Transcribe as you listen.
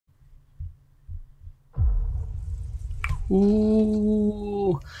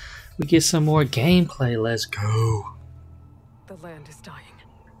Ooh, we get some more gameplay. Let's go. The land is dying.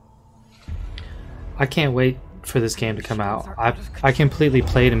 I can't wait for this game to come out. I completely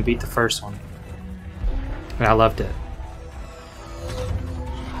played and beat the first one, and I loved it.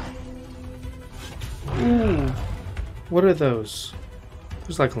 Ooh, what are those?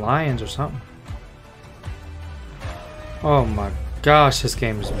 There's like lions or something. Oh my gosh, this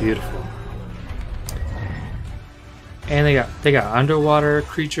game is beautiful. And they got underwater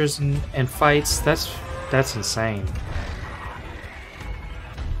creatures and fights. That's insane.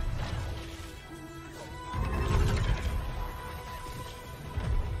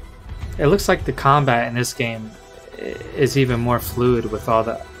 It looks like the combat in this game is even more fluid with all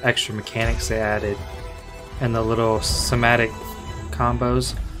the extra mechanics they added and the little somatic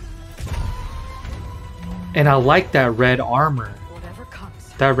combos. And I like that red armor.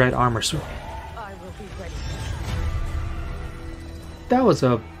 That red armor. That was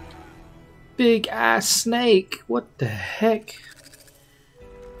a big ass snake. What the heck?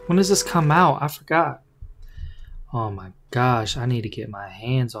 When does this come out? I forgot. Oh my gosh, I need to get my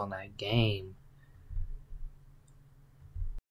hands on that game.